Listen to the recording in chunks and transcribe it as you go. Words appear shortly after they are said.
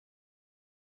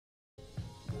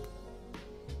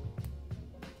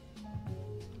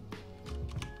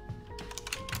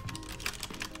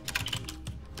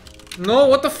No,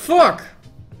 what the fuck?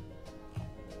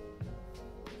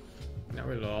 Now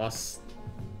we lost.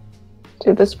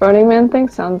 Dude, this Burning Man thing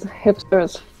sounds hipster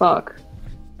as fuck.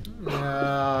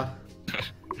 Yeah.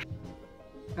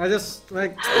 I just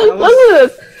like I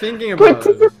was thinking about it.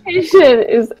 Participation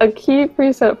is a key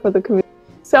precept for the community.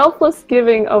 Selfless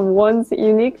giving of one's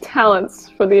unique talents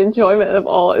for the enjoyment of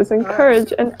all is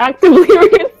encouraged and actively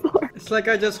reinforced. It's like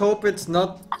I just hope it's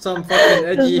not some fucking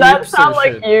edgy Does that hipster sound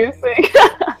like shit. you saying?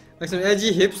 Like some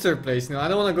edgy hipster place. No, I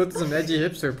don't want to go to some edgy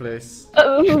hipster place.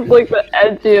 This is like the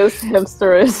edgiest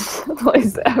hipsterist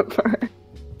place ever.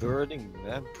 Burning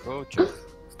Man project.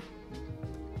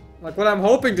 Like what I'm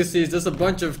hoping to see is just a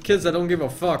bunch of kids that don't give a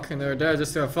fuck and they're there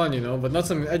just to have fun, you know, but not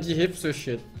some edgy hipster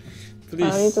shit. Please. Why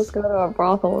don't you just go to a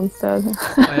brothel instead?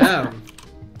 I am.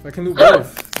 I can do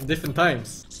both in different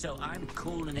times. So I'm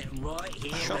calling it right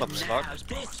here. Shut up, Slark.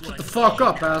 Shut the fuck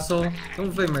up, asshole.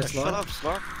 Don't blame my Shut Slark. up,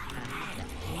 Slark.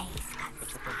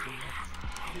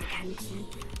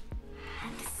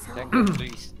 Thank you,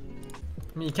 please.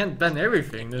 I mean, you can't ban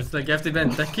everything. There's like, you have to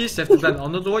ban techies, you have to ban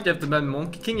Underlord, you have to ban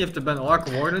Monkey King, you have to ban Arc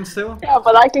Warden still. Yeah,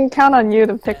 but I can count on you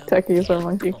to pick techies or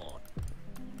monkey.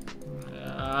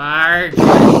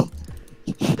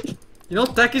 You know,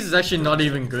 techies is actually not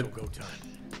even good.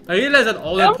 I realize that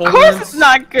all Of opponents... course it's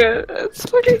not good. It's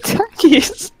fucking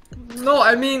techies. No,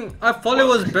 I mean, I thought it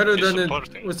was better than it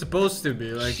was supposed to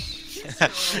be. Like,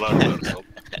 at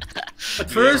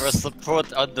first... support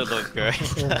Underlord, guy.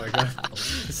 Oh my god.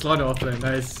 It's not offlane,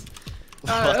 nice.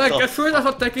 Like, at first I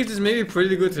thought techies is maybe a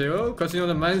pretty good hero, because you know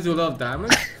the mines do a lot of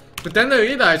damage. But then I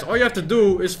realized all you have to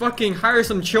do is fucking hire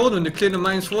some children to clear the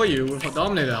mines for you with a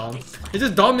Dominator helm. You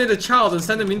just dominate a child and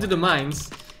send them into the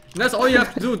mines. And that's all you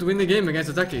have to do to win the game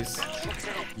against the techies.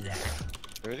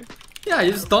 Really? Yeah,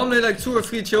 you just dominate like 2 or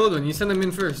 3 children, you send them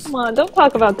in first. Come on, don't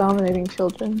talk about dominating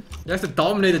children. You have to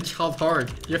dominate a child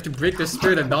hard. You have to break their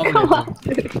spirit and dominate Come on,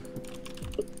 them. dude.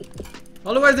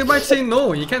 Otherwise they might say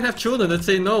no. You can't have children that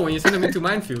say no when you send them into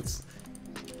minefields.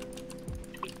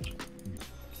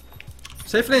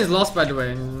 Safe lane is lost, by the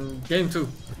way, in game 2.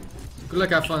 Good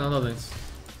luck, have fun on other lanes.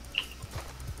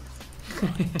 I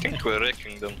think we're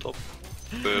wrecking them top.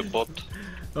 The bot.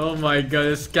 Oh my god,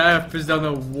 this guy puts down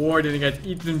a ward and he got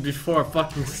eaten before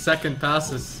fucking second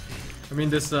passes. I mean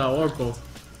this oracle.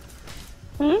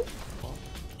 Hmm?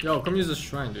 Yo, come use the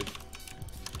shrine, dude.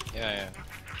 Yeah.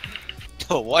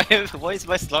 Oh, why is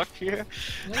my Slark here?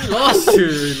 You lost,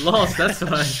 dude. You lost, that's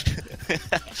why.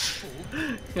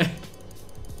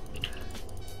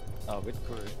 Oh, with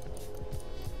Curry.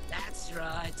 That's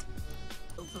right.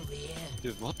 Over here.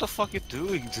 Dude, what the fuck you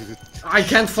doing, dude? I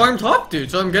can't farm top, dude,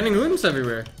 so I'm getting runes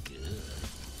everywhere.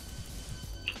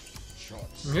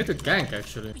 I'm here to gank,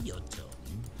 actually.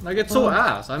 Like, it's so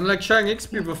ass. I'm like sharing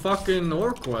XP with fucking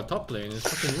Oracle at top lane. It's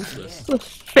fucking useless. The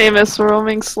famous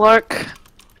roaming Slark.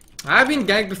 I've been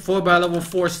ganked before by a level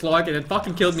 4 Slark and it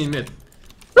fucking killed me mid.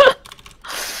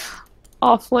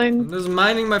 Offlane. I'm just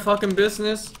minding my fucking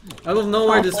business. Out of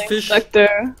nowhere, this fish.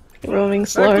 Sector. Roaming Like,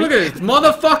 Slark. look at it.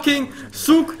 Motherfucking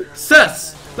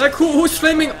success. Like, who's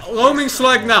flaming roaming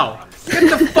Slark now?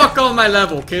 Get the fuck on my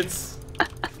level, kids.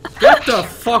 Get the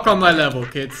fuck on my level,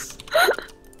 kids.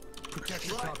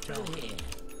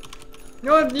 You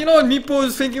know what Meepo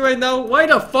is thinking right now? Why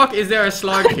the fuck is there a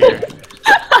Slark here?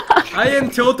 I am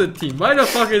tilted team. Why the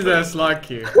fuck is there a Slark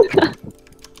here?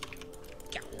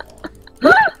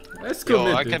 Let's go Yo,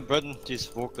 mid, I dude. can burn these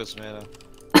focus, man.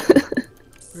 I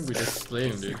think we just slay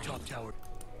him, dude.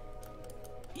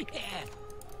 Yeah.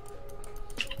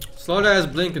 Slaughter has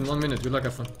blink in 1 minute. Good luck,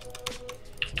 have fun.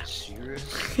 Serious?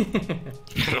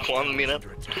 1 minute.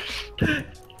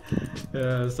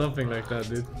 Yeah, something like that,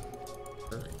 dude.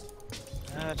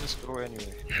 Ah, just go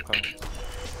anyway.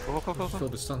 Come. Go. Feel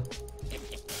the sun.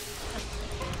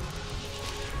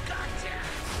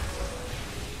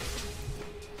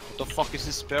 What the fuck is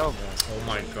this spell, man? Oh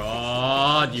my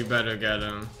god, you better get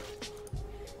him.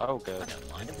 Oh god.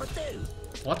 Don't mind if I do.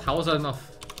 What? How was that enough?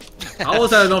 How was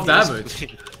that enough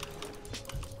damage?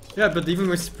 Yeah, but even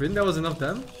with sprint, that was enough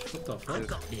damage? What the I've fuck?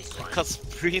 got this one. Got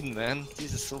sprint, man.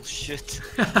 This is so shit.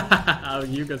 Oh,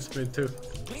 you got sprint too.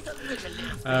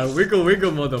 Wiggle,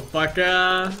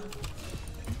 motherfucker.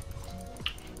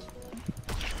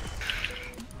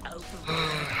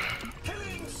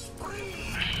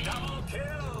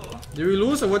 Did we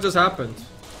lose or what just happened?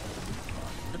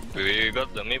 We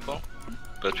got the meeple,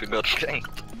 but we got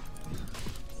ganked.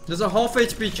 There's a half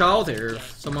HP child here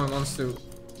if someone wants to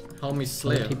help me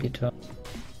slay him.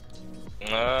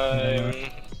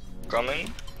 I'm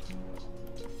coming.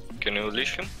 Can you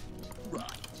leash him?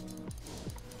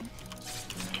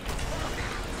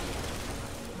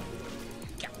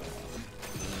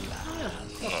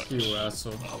 you,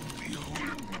 asshole.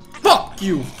 Fuck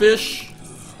you, fish!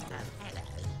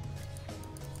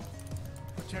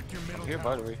 I'm here,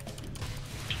 by the way.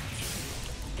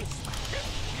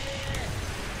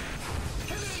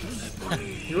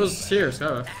 He was here,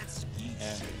 Scarlet.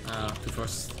 Yeah. Ah, too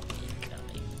fast.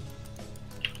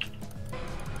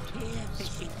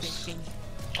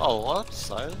 Oh, what?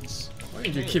 Silence? Why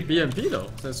did you keep EMP though?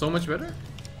 Is that so much better?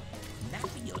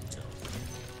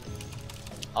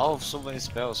 I have so many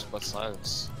spells, but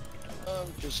silence.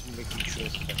 I'm just making sure.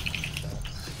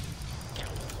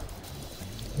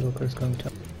 Joker's going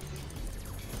to.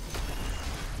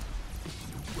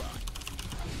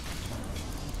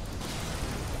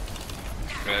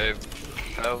 I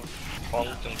have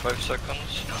ult in 5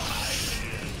 seconds.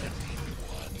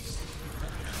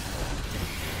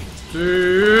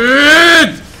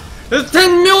 Dude! There's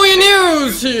 10 million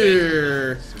euros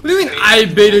here! What do you mean I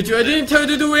baited you? I didn't tell you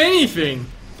to do anything!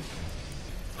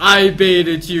 I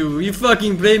baited you! You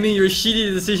fucking blaming your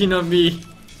shitty decision on me!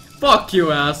 Fuck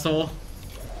you, asshole!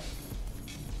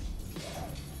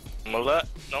 I'm alive.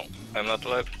 No, I'm not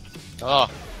alive. Ah,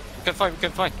 we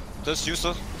can fight. Just use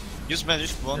the. Use magic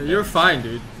one. You're fine,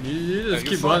 dude. You just Yeah,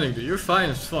 keep fine. running, dude. You're fine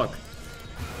as fuck.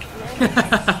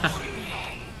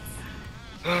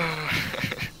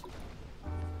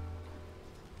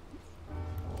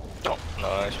 Oh,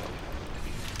 nice one.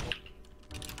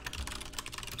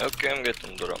 Okay, I'm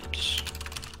getting drums.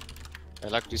 I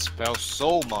like this spell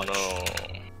so much. No.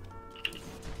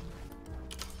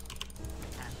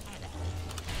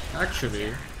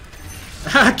 Actually,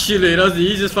 that was the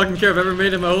easiest fucking cure I've ever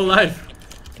made in my whole life.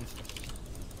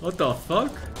 What the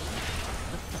fuck?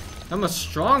 I'm a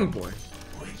strong boy.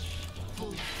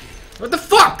 What the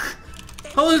fuck?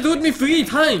 How did it do it me 3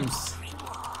 times?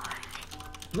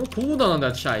 No cooldown on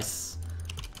that shice.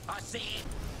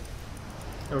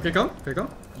 Okay, come. Okay,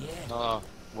 come. No,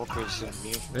 Walker is in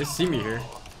me. They see me here.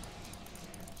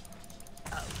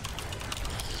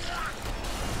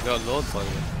 You're alone, by the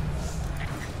way.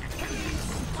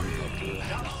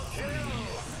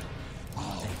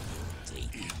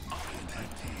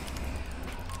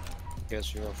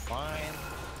 Guess you're fine.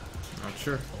 Not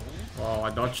sure. Oh, I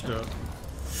dodged the.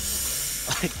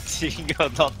 I think you're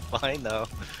not fine now.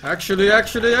 Actually.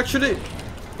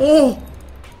 Oh!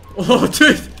 Oh,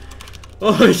 dude!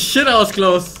 Holy shit, I was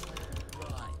close.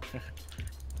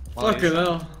 Fucking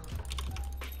hell.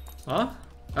 Huh?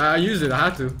 I used it, I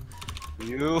had to.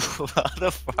 You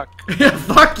motherfucker. Yeah,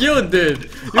 fuck you,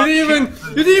 dude. You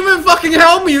didn't even fucking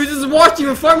help me. You were just watching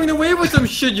and farming away with some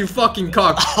shit, you fucking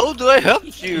cock. How do I help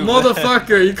you?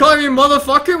 Motherfucker. You calling me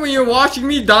motherfucker when you're watching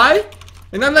me die?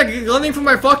 And I'm like running for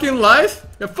my fucking life?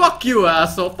 Yeah, fuck you,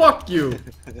 asshole. Fuck you.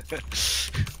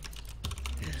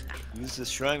 Use the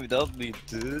shrine without me,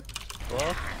 dude.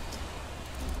 What?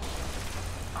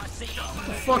 What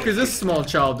the fuck is this small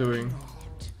child doing?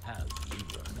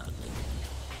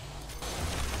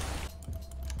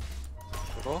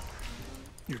 Oh?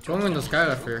 Going in the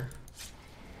skylight here.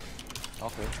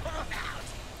 Okay.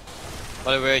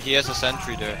 By the way, he has a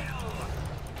sentry there.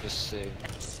 Just say.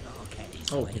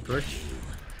 Oh, he pushed.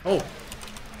 Oh.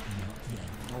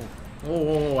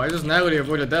 Oh, I just narrowly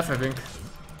avoided death, I think.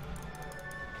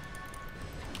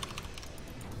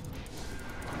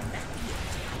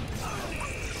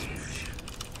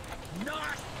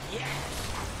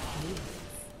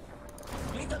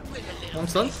 One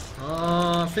stun?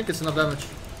 I think it's enough damage.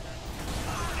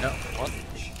 Yeah. What?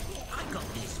 I got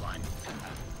this one.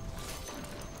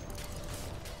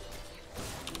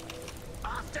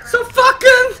 So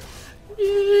fucking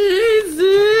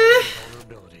easy!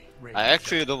 I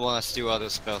actually don't want to steal other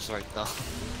spells right now.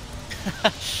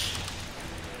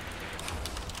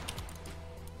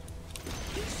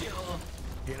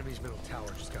 The enemy's middle tower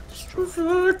just got destroyed.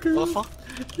 Fucking What the fuck?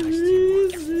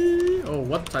 easy. Oh,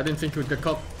 what? I didn't think he would get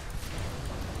caught.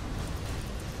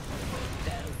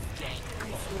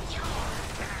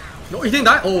 No, he didn't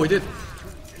die. Oh, he did.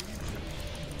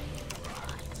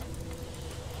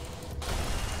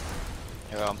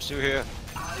 Yeah, I'm still here.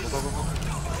 Go, go, go, go.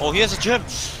 Oh, he has a gem!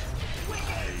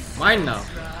 Mine now.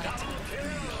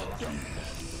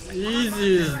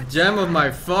 Easiest gem of my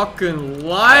fucking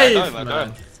life,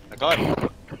 man. I got him.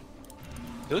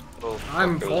 Dude? Oh,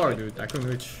 I'm fuck, far, dude. I couldn't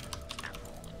reach.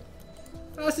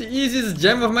 That's the easiest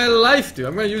gem of my life, dude.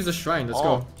 I'm gonna use the shrine. Let's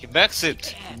Oh, go. he maxed it!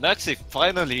 He maxed it,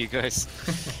 finally, guys.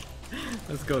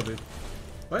 Let's go, dude.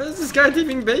 Why is this guy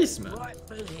leaving base, man? Right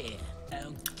through here.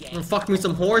 Okay. Come fuck me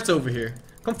some horse over here.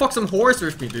 Come fuck some horse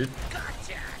with me, dude.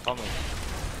 Gotcha. Coming.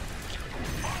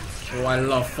 Oh, I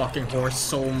love fucking horse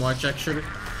so much, actually.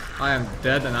 I am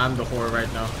dead and I'm the whore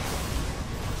right now.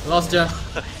 Lost gem.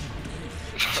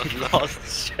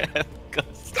 Lost gem,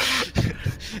 cuz.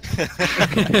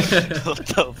 What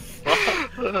the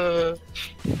fuck?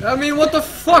 I mean, what the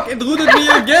fuck? It rooted me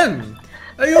again.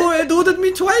 It rooted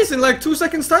me twice in like 2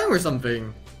 seconds time or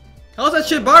something. How's that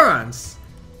shit Barans?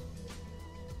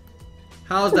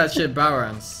 How's that shit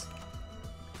Barans?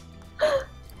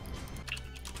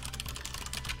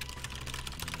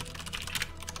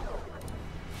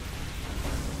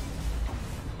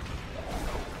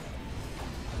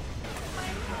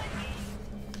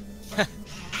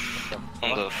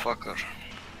 Motherfucker.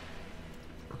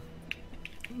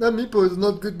 That meepo is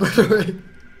not good, by the way.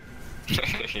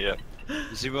 Yeah.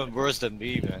 It's even worse than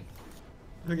me, man.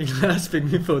 Fucking last pick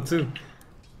meepo too.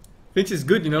 Thinks it's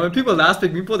good, you know. When people last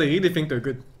pick meepo, they really think they're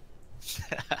good.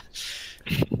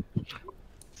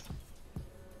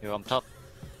 Yo, I'm top.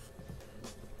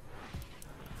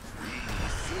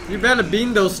 You better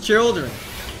bean those children.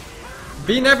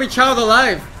 Bean every child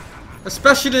alive.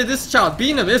 Especially this child.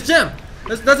 Bean him. It's Gem.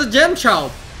 That's a Gem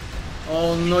child.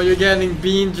 Oh no, you're getting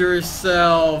beamed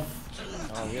yourself.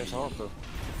 Oh, yes, awful.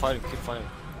 Keep fighting, keep fighting.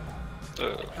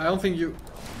 I don't think you...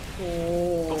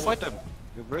 Go Oh, fight them.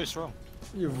 You're very strong.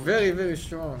 you're very, very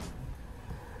strong.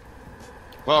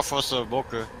 Well, first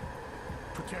Walker.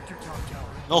 Protect your top tower.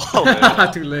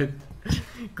 No! Too late.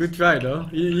 Good try though.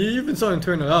 You even saw him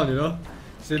turn around, you know?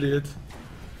 This idiot.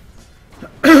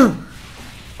 I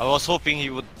was hoping he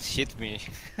would hit me.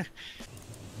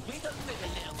 We got big a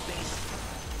little bit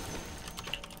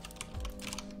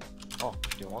Oh,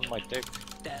 you want my dick?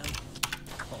 down.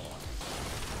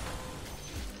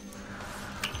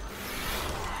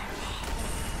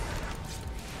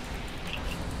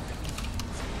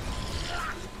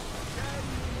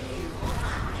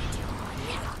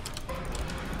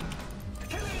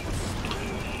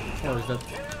 Oh, is that...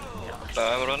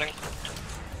 I'm running.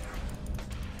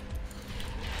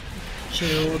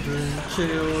 Children,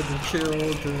 children,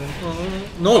 children. Oh.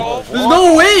 No! Oh, There's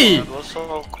no way! That was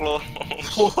so close.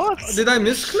 What? Did I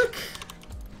misclick?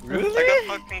 I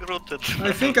got fucking rooted.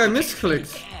 I think I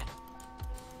misclicked.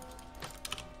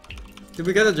 Did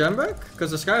we get a gem back?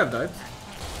 Because the Skyab died.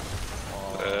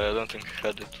 I don't think I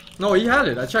had it. No, he had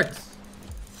it, I checked.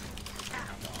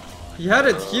 He had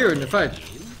it here in the fight.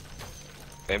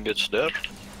 Maybe it's there.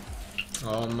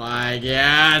 Oh my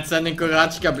god, sending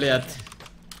Kurachka, bled.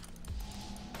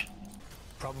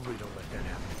 Probably don't let that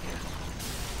happen again.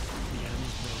 The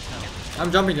enemy's middle tower.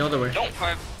 I'm jumping the other way. Don't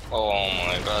fight. Oh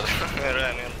my god, I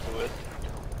ran into it.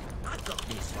 I got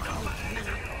this one.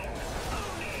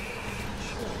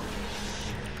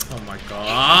 Oh my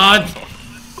god.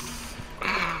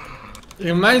 It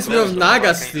reminds me of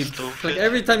Naga Sleep. Like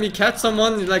every time you catch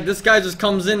someone, like this guy just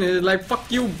comes in and is like, fuck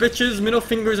you bitches, middle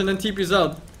fingers, and then TP's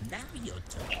out. Now you're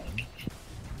talking.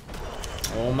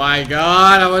 Oh my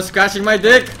god, I was scratching my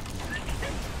dick.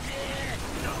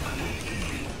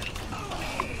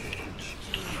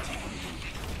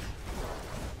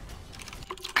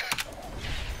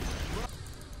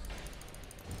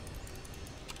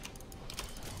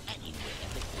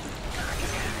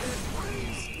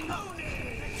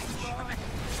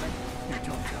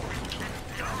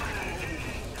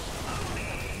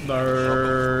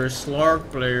 Slark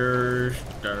players.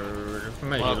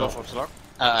 Wanna go for Slark?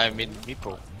 I mean,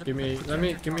 Meepo. Give me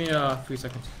 3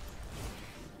 seconds.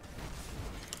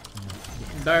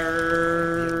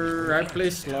 There, I play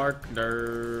Slark.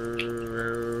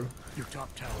 There. Your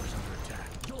top tower's under attack.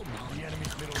 The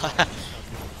enemy's middle tower.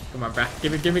 Come on, bruh.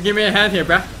 Give me a hand here,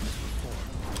 bruh.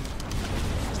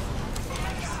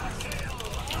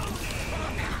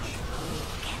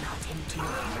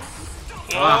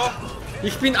 Ah.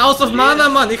 Ich bin out of mana,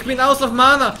 man. Ich bin out of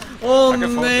mana. Oh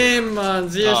nee, man.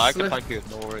 Sie No, I ist... can fight you,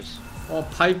 no worries. Oh,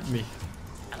 pipe me.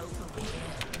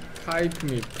 Pipe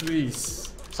me, please.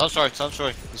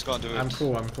 Sunstrike, he's gonna do it. I'm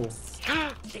cool.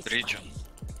 Region.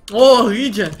 Oh,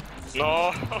 regen. No,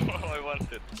 I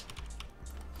want it.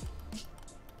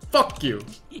 Fuck you.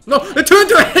 No, it turned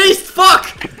to a haste.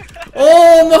 Fuck.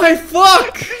 Oh my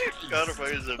fuck. Karma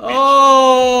is a bitch.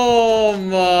 Oh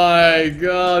my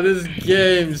god, this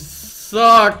game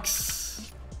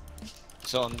sucks.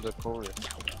 It's on the Korea.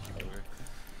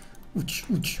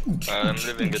 I'm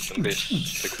living it in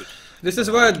base. Because This is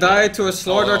where I died to a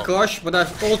slaughter Oh. crush, but I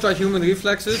have ultra human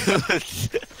reflexes.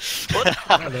 What?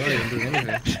 I don't even do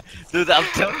anything. Dude, I'm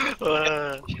telling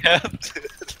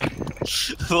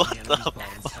What The the enemy's bottom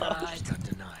tower just got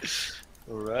denied.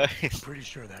 Alright. Pretty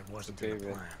sure that wasn't Okay, in the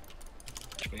man.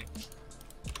 plan.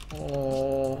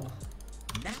 Oh,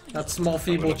 Now that small I'm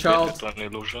feeble gonna child. play it an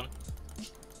illusion.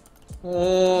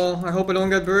 Oh, I hope I don't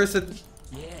get bursted.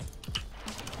 yeah,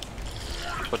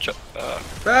 Watch out.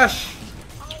 Bash!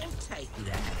 I'll take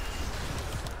that.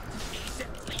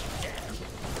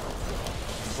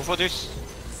 Go for this.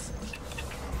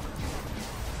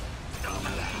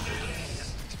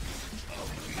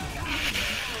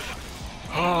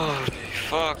 Holy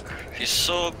fuck, he's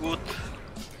so good.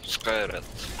 Skyred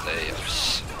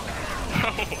players.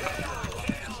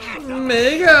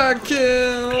 Mega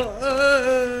kill!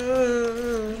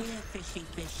 Fishing,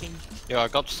 fishing. Yeah, I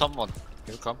got someone.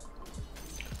 Here come.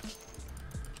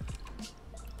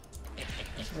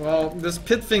 Well, this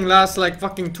pit thing lasts like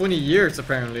fucking 20 years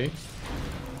apparently.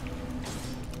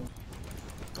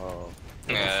 Oh.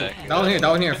 Down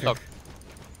here, I think. Look.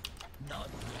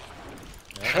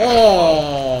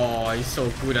 Oh, he's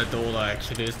so good at Dota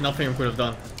actually. There's nothing we could have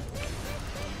done.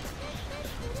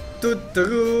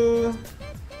 Do-do.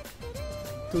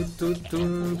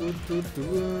 Do-do-do, do-do-do,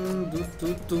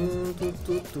 do-do-do,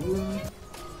 do-do-do.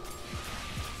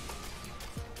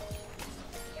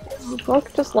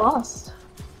 Gork just lost.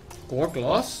 Gork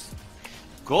lost?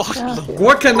 Go. Yeah,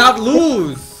 Gork cannot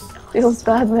lose! feels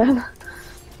bad, man.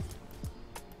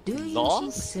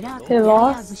 Lost? He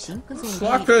lost.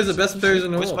 Slark is the best players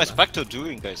in the What's world. my Spectre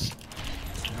doing, guys?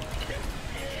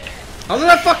 How did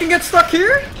I fucking get stuck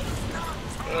here?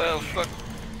 Oh fuck.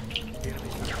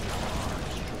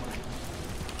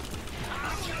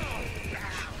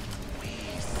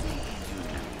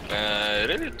 I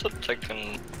really thought I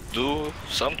can do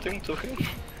something to him,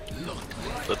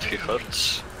 but he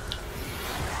hurts.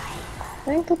 I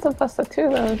think it's a best of 2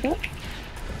 though, isn't it?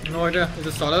 No idea. Is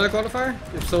it Starlight qualifier?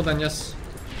 If so, then yes.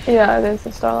 Yeah, it is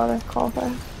the Starlight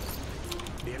qualifier.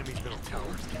 The enemy's middle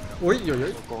tower. Oi, oi,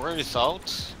 oi. Gore is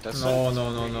out. That's No, it.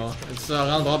 no. It's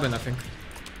round robin, I think.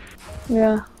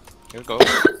 Yeah. Here we go.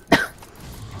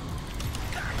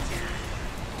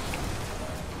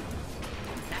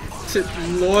 Shit,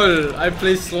 lol. I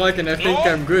play Slark and I think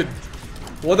I'm good.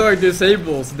 What are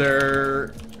disables?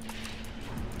 They're...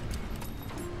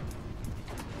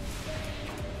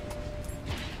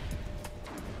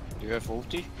 Do you have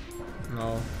ulti?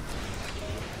 No.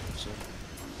 So.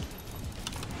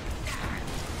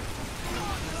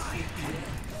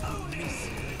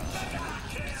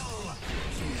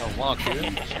 I wanna kill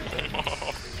him.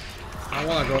 I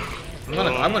wanna go.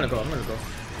 I'm gonna go.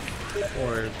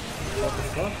 Or... What the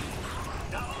fuck?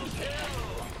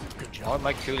 Why am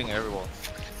I killing everyone?